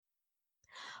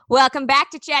Welcome back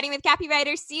to Chatting with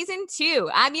Copywriters Season 2.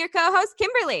 I'm your co-host,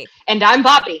 Kimberly. And I'm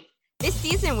Bobby. This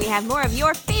season, we have more of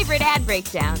your favorite ad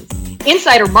breakdowns,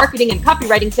 insider marketing and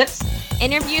copywriting tips,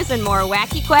 interviews, and more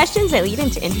wacky questions that lead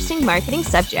into interesting marketing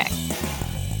subjects.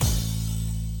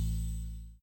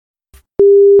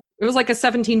 It was like a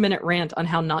 17-minute rant on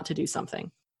how not to do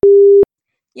something.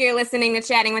 You're listening to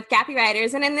Chatting with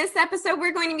Copywriters, and in this episode,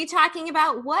 we're going to be talking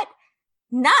about what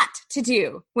not to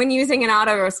do when using an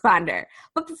autoresponder.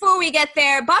 But before we get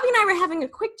there, Bobby and I were having a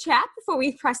quick chat before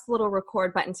we pressed the little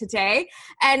record button today.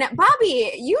 And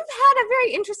Bobby, you've had a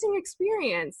very interesting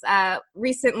experience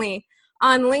recently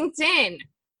on LinkedIn.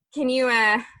 Can you,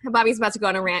 Bobby's about to go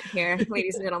on a rant here,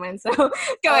 ladies and gentlemen, so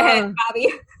go ahead,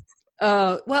 Bobby.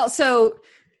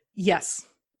 Yes.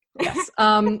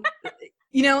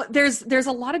 There's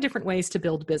a lot of different ways to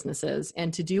build businesses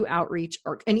and to do outreach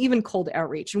and even cold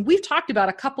outreach. And we've talked about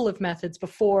a couple of methods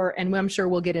before, and I'm sure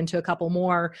we'll get into a couple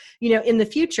more, in the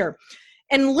future.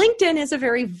 And LinkedIn is a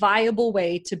very viable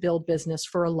way to build business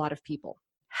for a lot of people.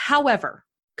 However,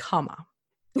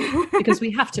 because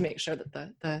we have to make sure that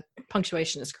the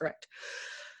punctuation is correct.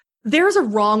 There's a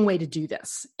wrong way to do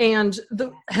this. And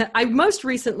I most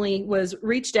recently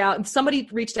somebody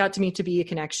reached out to me to be a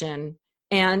connection.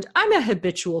 And I'm a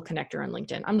habitual connector on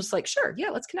LinkedIn. I'm just like, sure,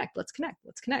 yeah, let's connect.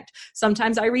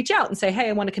 Sometimes I reach out and say, hey,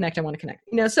 I want to connect.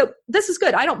 So this is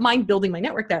good. I don't mind building my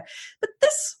network there. But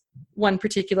this one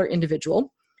particular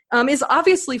individual is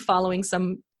obviously following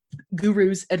some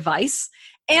guru's advice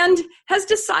and has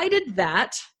decided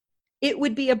that it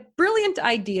would be a brilliant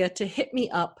idea to hit me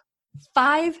up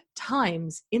 5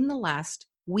 times in the last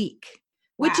week,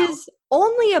 which is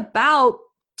only about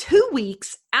 2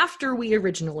 weeks after we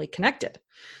originally connected.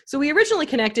 So we originally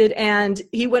connected and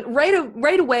he went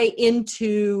right away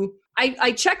into,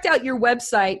 I checked out your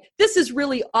website. This is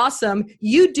really awesome.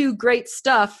 You do great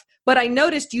stuff, but I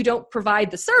noticed you don't provide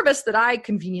the service that I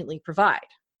conveniently provide.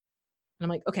 And I'm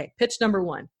like, okay, pitch number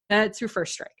 1. That's your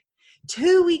first strike.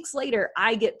 2 weeks later,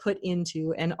 I get put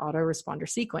into an autoresponder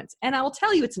sequence. And I will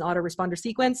tell you it's an autoresponder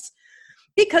sequence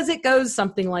because it goes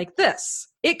something like this.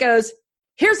 It goes,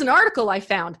 here's an article I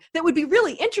found that would be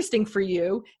really interesting for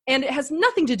you, and it has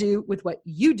nothing to do with what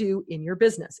you do in your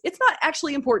business. It's not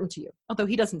actually important to you, although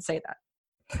he doesn't say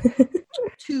that.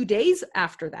 2 days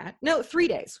after that, 3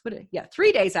 days.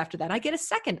 3 days after that, I get a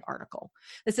second article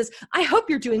that says, I hope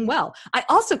you're doing well. I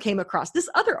also came across this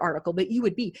other article that you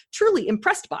would be truly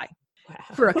impressed by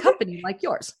for a company like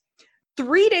yours.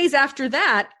 3 days after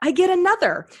that, I get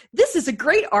another. This is a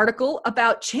great article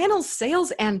about channel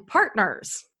sales and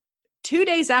partners. 2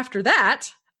 days after that,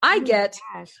 I get,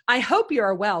 I hope you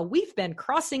are well. We've been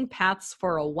crossing paths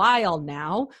for a while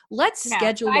now. Let's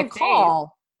schedule a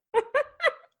call.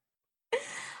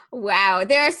 Wow.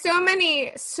 There are so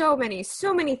many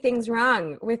things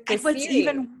wrong with this. What's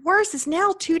even worse is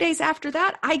now 2 days after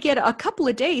that, I get a couple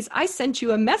of days. I sent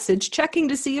you a message checking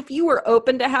to see if you were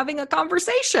open to having a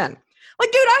conversation.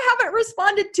 Like, dude, I haven't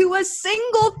responded to a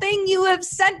single thing you have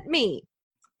sent me.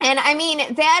 And I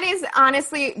mean, that is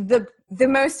honestly the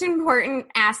most important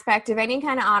aspect of any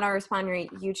kind of autoresponder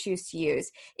you choose to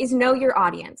use is know your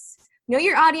audience. Know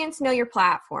your audience, know your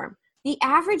platform. The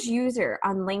average user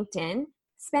on LinkedIn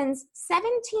spends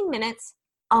 17 minutes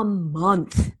a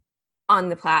month on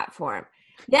the platform.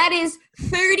 That is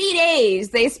 30 days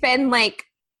they spend like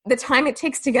the time it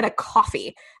takes to get a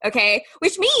coffee, okay?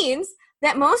 Which means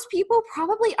that most people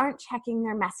probably aren't checking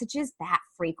their messages that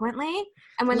frequently.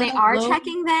 And when they are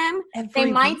checking them, they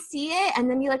might see it and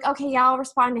then be like, okay, yeah, I'll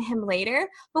respond to him later.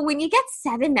 But when you get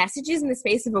 7 messages in the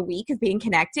space of a week of being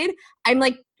connected, I'm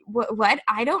like, what?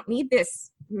 I don't need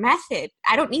this method.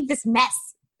 I don't need this mess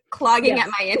clogging at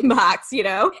my inbox,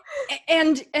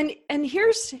 And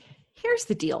here's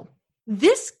the deal.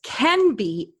 This can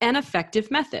be an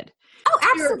effective method. Oh,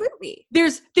 absolutely.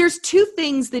 There's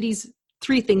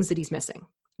 3 things that he's missing.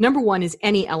 Number 1 is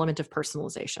any element of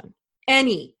personalization.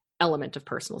 Any element of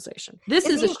personalization. This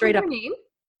is a straight up name?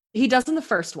 He does in the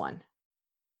first one.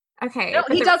 Okay. No,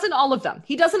 he does in all of them.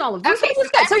 Okay, so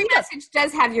every message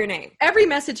does have your name. Every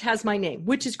message has my name,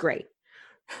 which is great.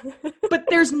 But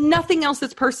there's nothing else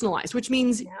that's personalized, which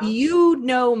means you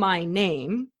know my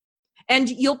name and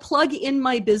you'll plug in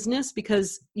my business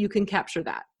because you can capture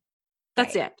that.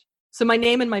 That's it. So my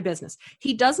name and my business.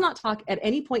 He does not talk at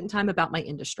any point in time about my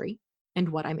industry and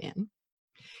what I'm in.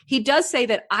 He does say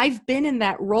that I've been in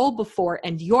that role before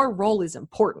and your role is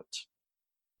important.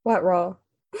 What role?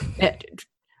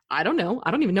 I don't know.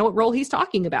 I don't even know what role he's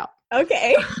talking about.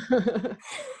 Okay.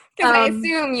 Because I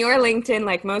assume your LinkedIn,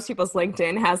 like most people's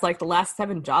LinkedIn, has like the last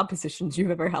 7 job positions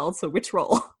you've ever held. So which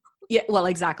role? Yeah, well,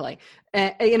 exactly.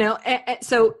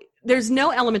 So there's no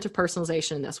element of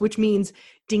personalization in this, which means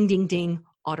ding, ding, ding,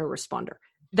 autoresponder.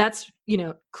 That's,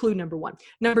 clue number one.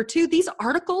 Number two, these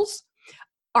articles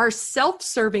are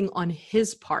self-serving on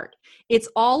his part. It's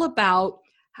all about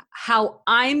how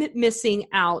I'm missing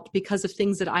out because of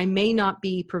things that I may not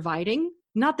be providing.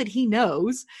 Not that he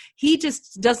knows. He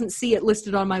just doesn't see it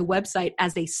listed on my website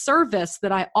as a service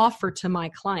that I offer to my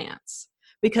clients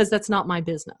because that's not my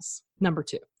business. Number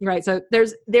two, right? So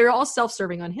they're all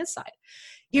self-serving on his side.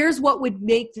 Here's what would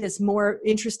make this more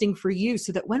interesting for you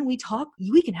so that when we talk,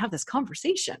 we can have this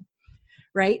conversation,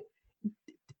 right?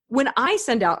 When I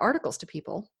send out articles to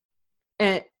people,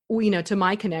 to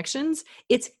my connections,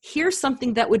 it's here's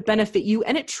something that would benefit you,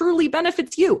 and it truly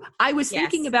benefits you. I was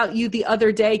thinking about you the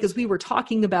other day because we were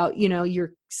talking about,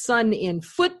 your son in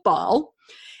football,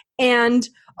 and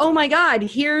oh my God,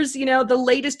 here's, the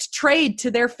latest trade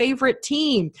to their favorite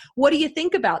team. What do you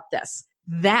think about this?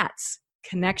 That's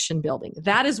connection building.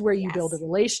 That is where you build a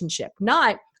relationship,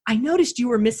 not, I noticed you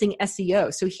were missing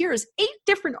SEO. So here's 8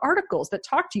 different articles that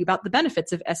talk to you about the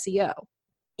benefits of SEO.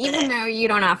 Even though you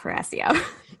don't offer SEO.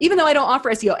 Even though I don't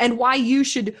offer SEO, and why you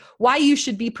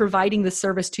should be providing the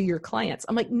service to your clients.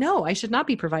 I'm like, no, I should not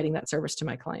be providing that service to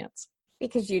my clients.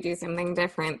 Because you do something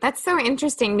different. That's so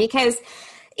interesting because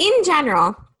in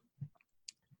general,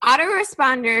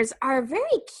 autoresponders are a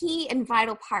very key and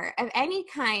vital part of any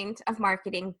kind of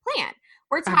marketing plan.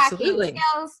 We're talking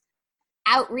sales,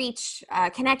 outreach,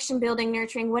 connection building,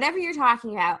 nurturing, whatever you're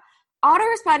talking about.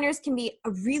 Autoresponders can be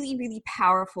a really, really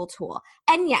powerful tool.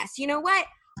 And yes, you know what?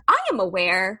 I am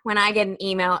aware when I get an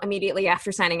email immediately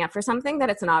after signing up for something that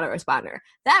it's an autoresponder.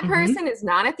 That person is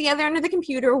not at the other end of the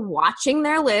computer watching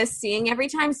their list, seeing every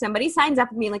time somebody signs up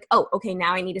and being like, oh, okay,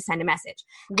 now I need to send a message.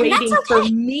 Waiting for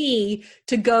me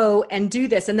to go and do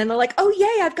this. And then they're like, oh,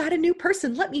 yay, I've got a new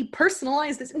person. Let me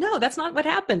personalize this. No, that's not what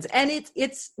happens. And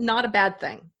it's not a bad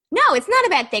thing. No, it's not a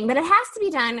bad thing, but it has to be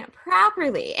done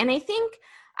properly. And I think,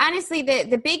 honestly,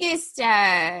 the biggest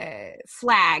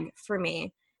flag for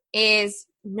me is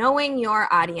knowing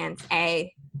your audience.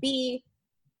 B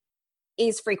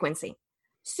is frequency.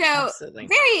 So Absolutely.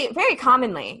 very, very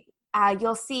commonly,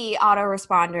 you'll see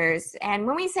autoresponders. And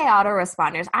when we say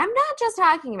autoresponders, I'm not just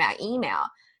talking about email.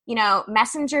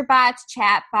 Messenger bots,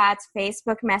 chat bots,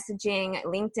 Facebook messaging,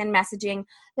 LinkedIn messaging,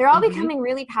 they're all becoming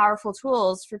really powerful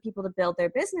tools for people to build their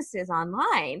businesses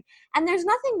online. And there's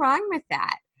nothing wrong with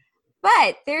that.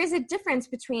 But there is a difference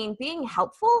between being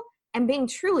helpful and being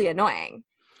truly annoying.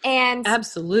 And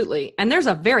absolutely. And there's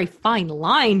a very fine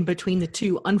line between the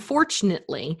two,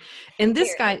 unfortunately. And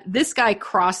this guy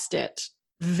crossed it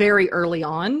very early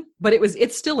on, but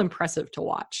it's still impressive to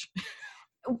watch.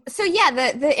 So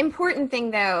yeah, the important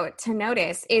thing though to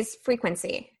notice is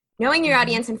frequency. Knowing your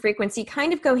audience and frequency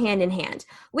kind of go hand in hand.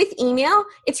 With email,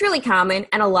 it's really common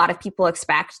and a lot of people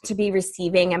expect to be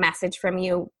receiving a message from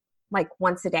you like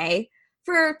once a day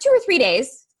for 2 or 3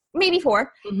 days, maybe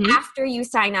 4, after you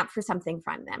sign up for something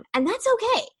from them. And that's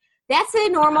okay. That's a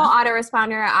normal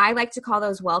autoresponder. I like to call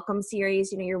those welcome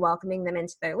series. You're welcoming them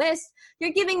into their list.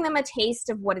 You're giving them a taste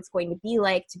of what it's going to be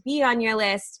like to be on your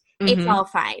list. It's all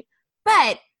fine.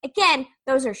 But again,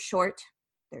 those are short.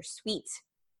 They're sweet.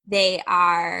 They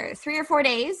are 3 or 4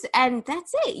 days, and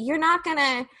that's it. You're not going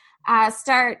to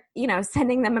start,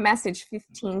 sending them a message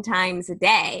 15 times a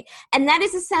day. And that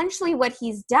is essentially what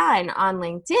he's done on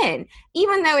LinkedIn.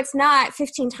 Even though it's not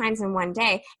 15 times in one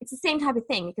day, it's the same type of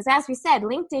thing. Because as we said,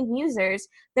 LinkedIn users,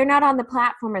 they're not on the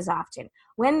platform as often.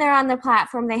 When they're on the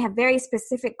platform, they have very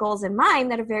specific goals in mind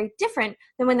that are very different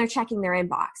than when they're checking their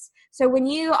inbox. So when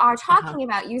you are talking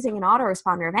about using an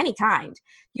autoresponder of any kind,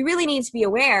 you really need to be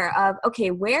aware of,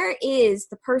 okay, where is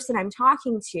the person I'm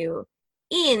talking to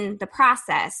in the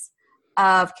process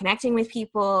of connecting with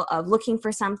people, of looking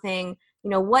for something,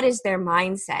 what is their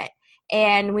mindset?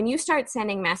 And when you start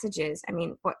sending messages,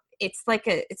 it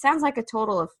sounds like a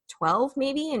total of 12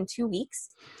 maybe in 2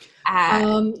 weeks.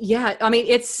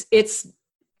 It's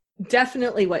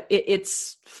definitely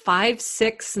it's 5,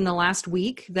 6 in the last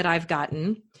week that I've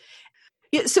gotten.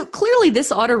 Yeah, so clearly this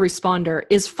autoresponder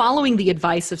is following the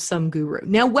advice of some guru.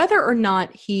 Now, whether or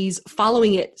not he's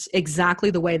following it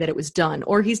exactly the way that it was done,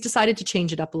 or he's decided to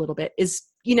change it up a little bit is,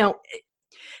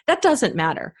 that doesn't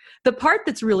matter. The part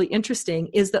that's really interesting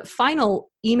is that final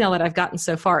email that I've gotten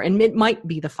so far, and it might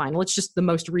be the final, it's just the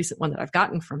most recent one that I've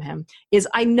gotten from him, is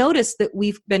I noticed that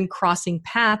we've been crossing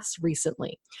paths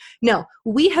recently. No,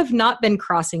 we have not been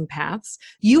crossing paths.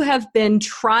 You have been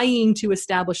trying to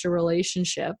establish a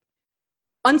relationship,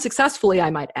 unsuccessfully, I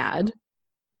might add.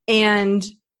 And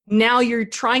now you're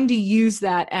trying to use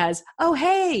that as, oh,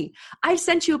 hey, I've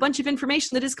sent you a bunch of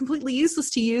information that is completely useless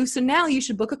to you, so now you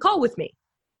should book a call with me.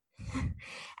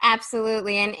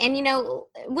 Absolutely. And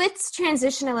let's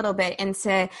transition a little bit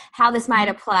into how this might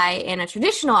apply in a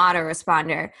traditional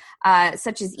autoresponder,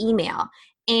 such as email.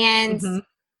 And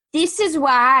this is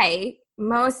why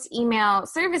most email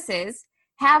services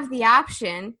have the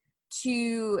option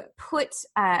to put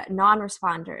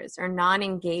non-responders or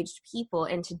non-engaged people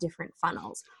into different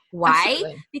funnels. Why?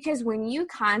 Absolutely. Because when you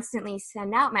constantly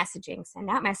send out messaging,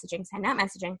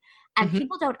 and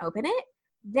people don't open it,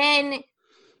 then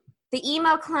the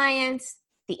email clients,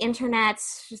 the internet,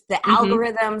 the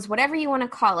algorithms, whatever you want to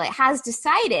call it, has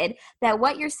decided that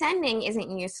what you're sending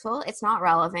isn't useful, it's not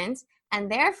relevant, and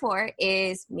therefore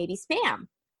is maybe spam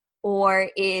or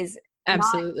is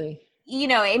absolutely.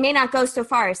 It may not go so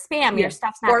far as spam. Your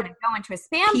stuff's not going to go into a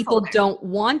spam people folder. Don't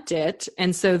want it,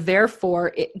 and so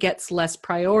therefore it gets less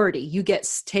priority. You get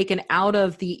taken out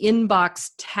of the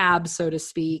inbox tab, so to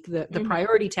speak, the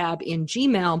priority tab in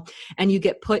Gmail, and you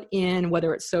get put in,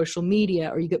 whether it's social media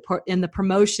or you get put in the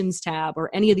promotions tab or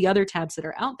any of the other tabs that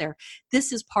are out there.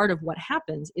 This is part of what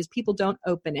happens is people don't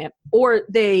open it, or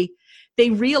they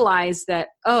realize that,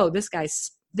 oh, this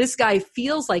guy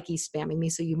feels like he's spamming me,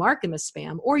 so you mark him as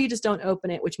spam, or you just don't open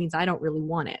it, which means I don't really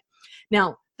want it.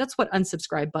 Now, that's what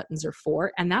unsubscribe buttons are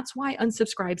for, and that's why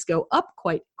unsubscribes go up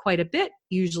quite a bit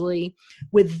usually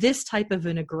with this type of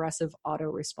an aggressive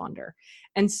autoresponder.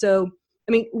 And so,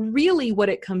 I mean, really what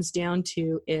it comes down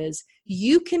to is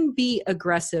you can be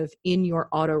aggressive in your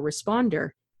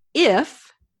autoresponder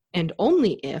if, and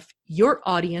only if, your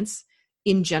audience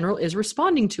in general is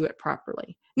responding to it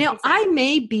properly. Now, exactly. I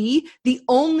may be the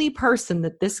only person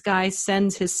that this guy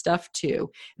sends his stuff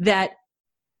to that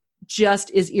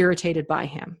just is irritated by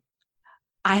him.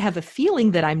 I have a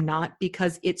feeling that I'm not,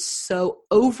 because it's so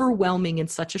overwhelming in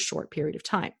such a short period of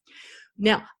time.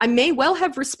 Now, I may well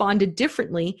have responded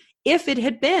differently if it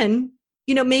had been,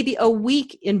 maybe a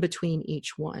week in between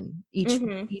each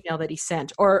email that he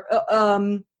sent, or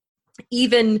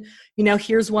even,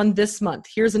 here's one this month,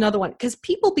 here's another one, because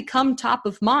people become top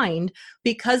of mind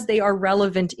because they are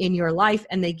relevant in your life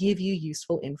and they give you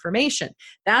useful information.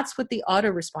 That's what the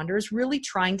autoresponder is really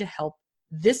trying to help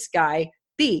this guy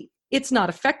be. It's not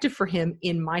effective for him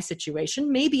in my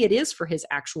situation. Maybe it is for his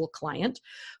actual client,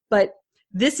 but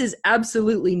this is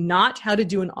absolutely not how to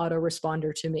do an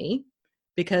autoresponder to me,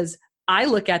 because I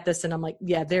look at this and I'm like,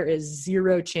 yeah, there is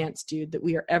zero chance, dude, that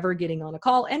we are ever getting on a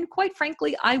call. And quite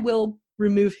frankly, I will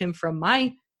remove him from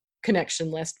my connection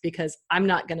list because I'm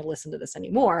not going to listen to this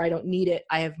anymore. I don't need it.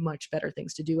 I have much better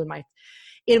things to do with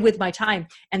my time.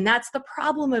 And that's the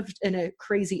problem of a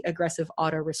crazy aggressive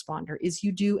autoresponder, is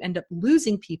you do end up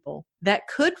losing people that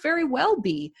could very well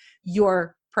be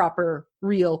your proper,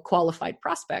 real, qualified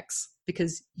prospects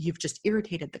because you've just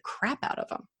irritated the crap out of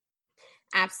them.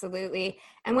 Absolutely.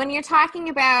 And when you're talking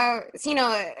about,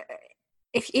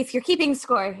 if you're keeping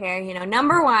score here,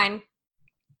 number one,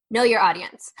 know your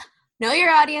audience. Know your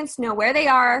audience, know where they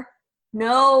are,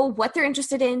 know what they're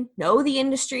interested in, know the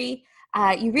industry.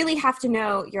 You really have to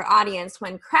know your audience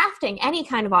when crafting any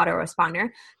kind of autoresponder,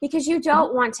 because you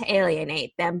don't want to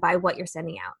alienate them by what you're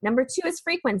sending out. Number two is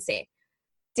frequency.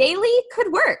 Daily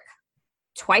could work.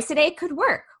 Twice a day could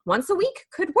work. Once a week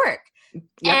could work. Yep.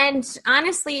 And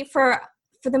honestly, for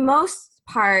the most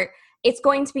part, it's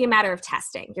going to be a matter of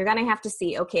testing. You're going to have to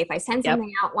see, okay, if I send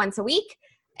something out once a week,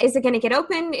 is it going to get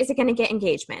open? Is it going to get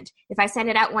engagement? If I send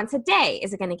it out once a day,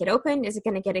 is it going to get open? Is it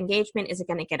going to get engagement? Is it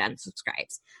going to get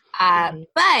unsubscribes?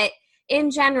 But in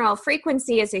general,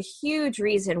 frequency is a huge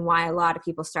reason why a lot of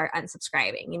people start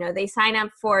unsubscribing. They sign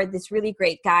up for this really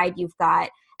great guide you've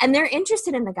got, and they're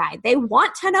interested in the guide. They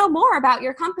want to know more about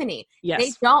your company. Yes.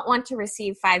 They don't want to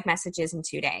receive 5 messages in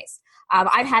 2 days.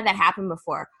 I've had that happen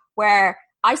before, where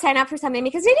I sign up for something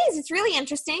because it's really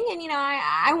interesting, and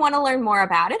I want to learn more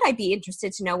about it. I'd be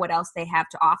interested to know what else they have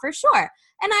to offer. Sure.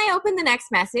 And I open the next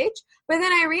message, but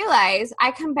then I realize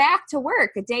I come back to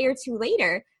work a day or two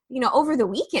later, over the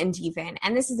weekend even,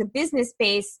 and this is a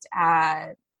business-based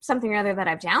something or other that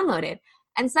I've downloaded,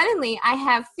 and suddenly I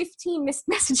have 15 missed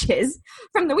messages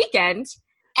from the weekend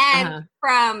and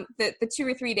from the 2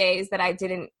 or 3 days that I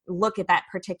didn't look at that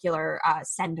particular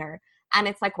sender. And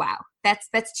it's like, wow, that's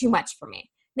too much for me.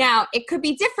 Now, it could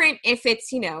be different if it's,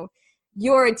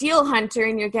 you're a deal hunter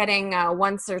and you're getting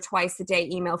once or twice a day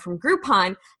email from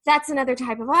Groupon. That's another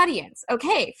type of audience.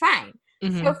 Okay, fine.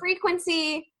 So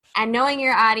frequency and knowing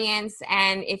your audience,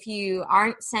 and if you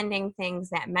aren't sending things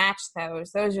that match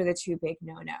those are the 2 big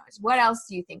no-nos. What else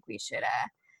do you think we should,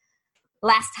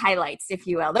 last highlights, if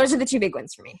you will? Those are the 2 big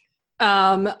ones for me.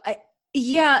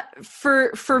 Yeah,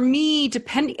 for me,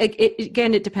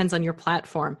 it depends on your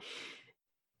platform.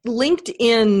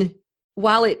 LinkedIn,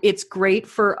 while it's great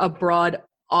for a broad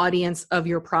audience of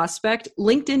your prospect,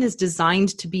 LinkedIn is designed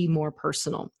to be more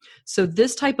personal. So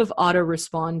this type of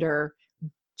autoresponder,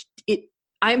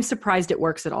 I'm surprised it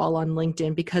works at all on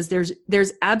LinkedIn because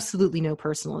there's absolutely no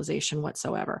personalization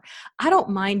whatsoever. I don't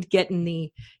mind getting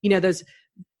the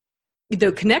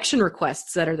connection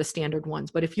requests that are the standard ones,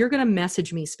 but if you're going to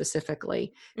message me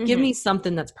specifically, give me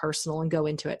something that's personal and go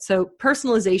into it. So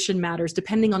personalization matters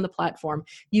depending on the platform.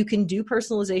 You can do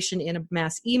personalization in a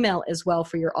mass email as well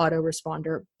for your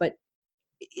autoresponder, but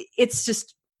it's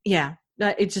just,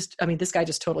 this guy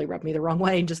just totally rubbed me the wrong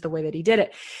way in just the way that he did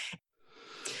it.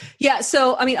 Yeah.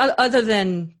 So, other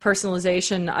than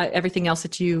personalization, everything else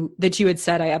that you had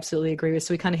said, I absolutely agree with.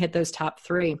 So we kind of hit those top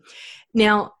three.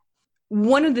 Now,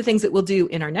 one of the things that we'll do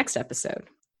in our next episode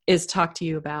is talk to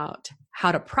you about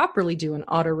how to properly do an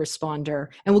autoresponder.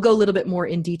 And we'll go a little bit more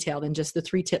in detail than just the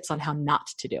 3 tips on how not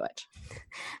to do it.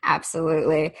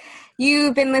 Absolutely.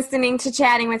 You've been listening to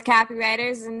Chatting with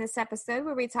Copywriters in this episode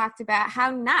where we talked about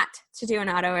how not to do an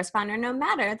autoresponder no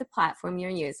matter the platform you're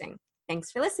using.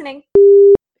 Thanks for listening.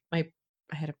 I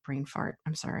had a brain fart.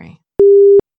 I'm sorry.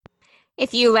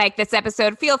 If you like this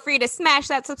episode, feel free to smash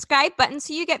that subscribe button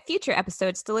so you get future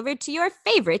episodes delivered to your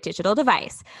favorite digital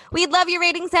device. We'd love your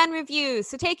ratings and reviews,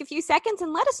 so take a few seconds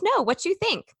and let us know what you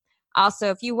think.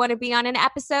 Also, if you want to be on an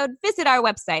episode, visit our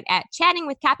website at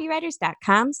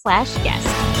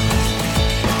chattingwithcopywriters.com/guest.